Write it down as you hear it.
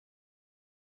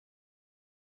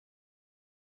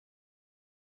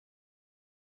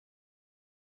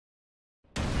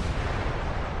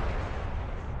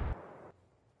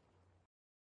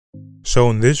So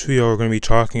in this video we're going to be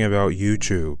talking about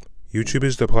YouTube. YouTube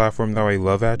is the platform that I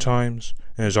love at times,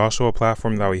 and is also a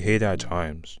platform that I hate at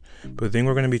times. But the thing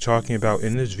we're going to be talking about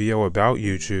in this video about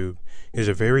YouTube is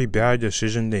a very bad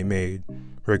decision they made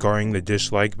regarding the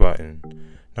dislike button.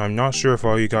 Now I'm not sure if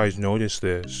all you guys noticed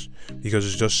this, because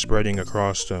it's just spreading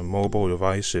across the mobile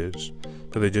devices,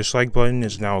 but the dislike button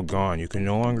is now gone. You can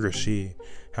no longer see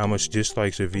how much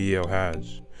dislikes a video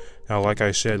has. Now like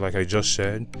I just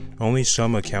said, only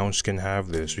some accounts can have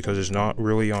this because it's not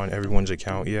really on everyone's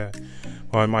account yet.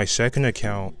 But on my second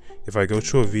account, if I go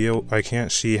to a video, I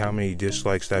can't see how many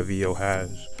dislikes that video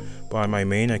has. But on my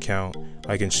main account,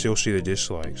 I can still see the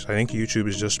dislikes. I think YouTube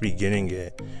is just beginning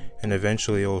it, and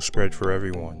eventually it will spread for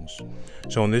everyone's.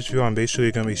 So in this video, I'm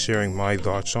basically going to be sharing my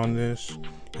thoughts on this,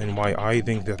 and why I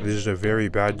think that this is a very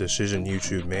bad decision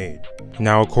YouTube made.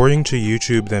 Now according to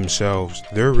YouTube themselves,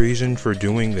 their reason for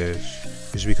doing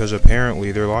this is because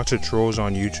apparently there are lots of trolls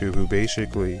on YouTube who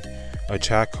basically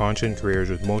attack content creators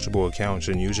with multiple accounts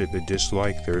and use it to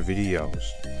dislike their videos.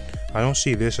 I don't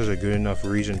see this as a good enough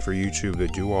reason for YouTube to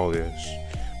do all this,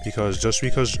 because just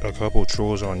because a couple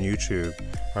trolls on YouTube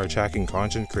are attacking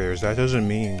content creators, that doesn't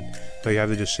mean that you have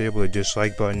to disable the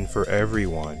dislike button for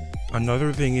everyone.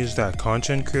 Another thing is that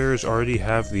content creators already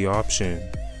have the option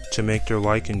to make their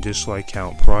like and dislike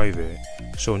count private,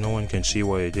 so no one can see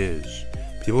what it is.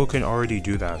 People can already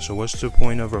do that, so what's the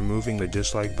point of removing the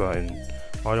dislike button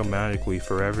automatically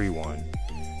for everyone?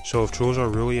 So if trolls are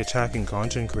really attacking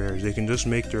content creators, they can just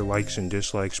make their likes and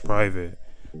dislikes private,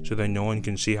 so that no one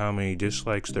can see how many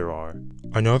dislikes there are.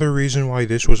 Another reason why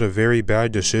this was a very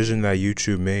bad decision that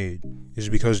YouTube made is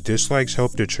because dislikes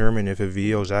help determine if a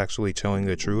video is actually telling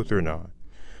the truth or not.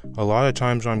 A lot of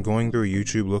times when I'm going through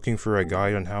YouTube looking for a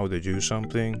guide on how to do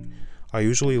something, I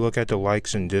usually look at the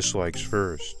likes and dislikes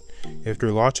first. If there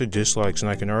are lots of dislikes, then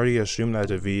I can already assume that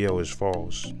the video is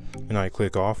false, and I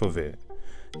click off of it.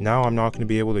 Now I'm not going to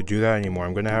be able to do that anymore.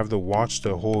 I'm going to have to watch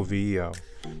the whole video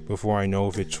before I know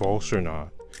if it's false or not.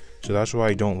 So that's what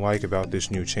I don't like about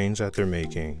this new change that they're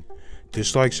making.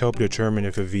 Dislikes help determine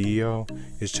if a video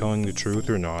is telling the truth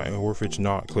or not, or if it's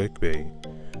not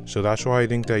clickbait. So that's why I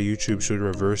think that YouTube should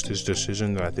reverse this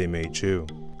decision that they made too.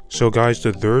 So guys,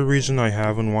 the third reason I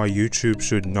have on why YouTube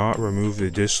should not remove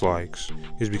the dislikes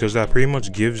is because that pretty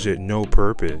much gives it no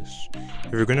purpose.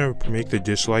 If you're gonna make the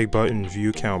dislike button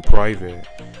view count private,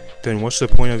 then what's the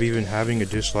point of even having a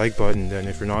dislike button then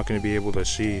if you're not going to be able to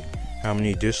see how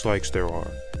many dislikes there are?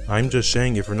 I'm just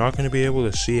saying, if we're not going to be able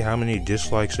to see how many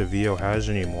dislikes a video has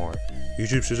anymore,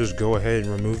 YouTube should just go ahead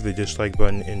and remove the dislike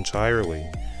button entirely,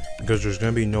 because there's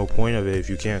going to be no point of it if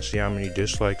you can't see how many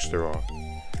dislikes there are.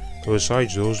 But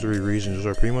besides those three reasons, those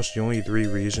are pretty much the only three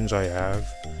reasons I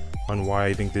have on why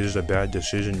I think this is a bad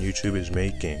decision YouTube is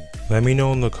making. Let me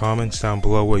know in the comments down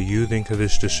below what you think of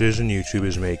this decision YouTube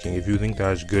is making, if you think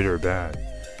that's good or bad.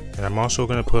 And I'm also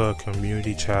going to put a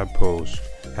community tab post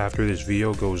after this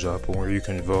video goes up where you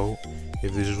can vote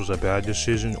if this was a bad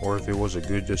decision or if it was a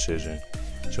good decision.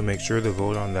 So make sure to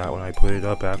vote on that when I put it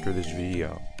up after this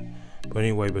video. But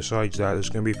anyway, besides that, that's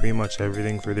going to be pretty much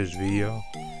everything for this video.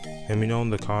 Let me know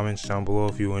in the comments down below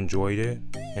if you enjoyed it,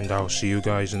 and I'll see you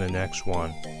guys in the next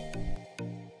one.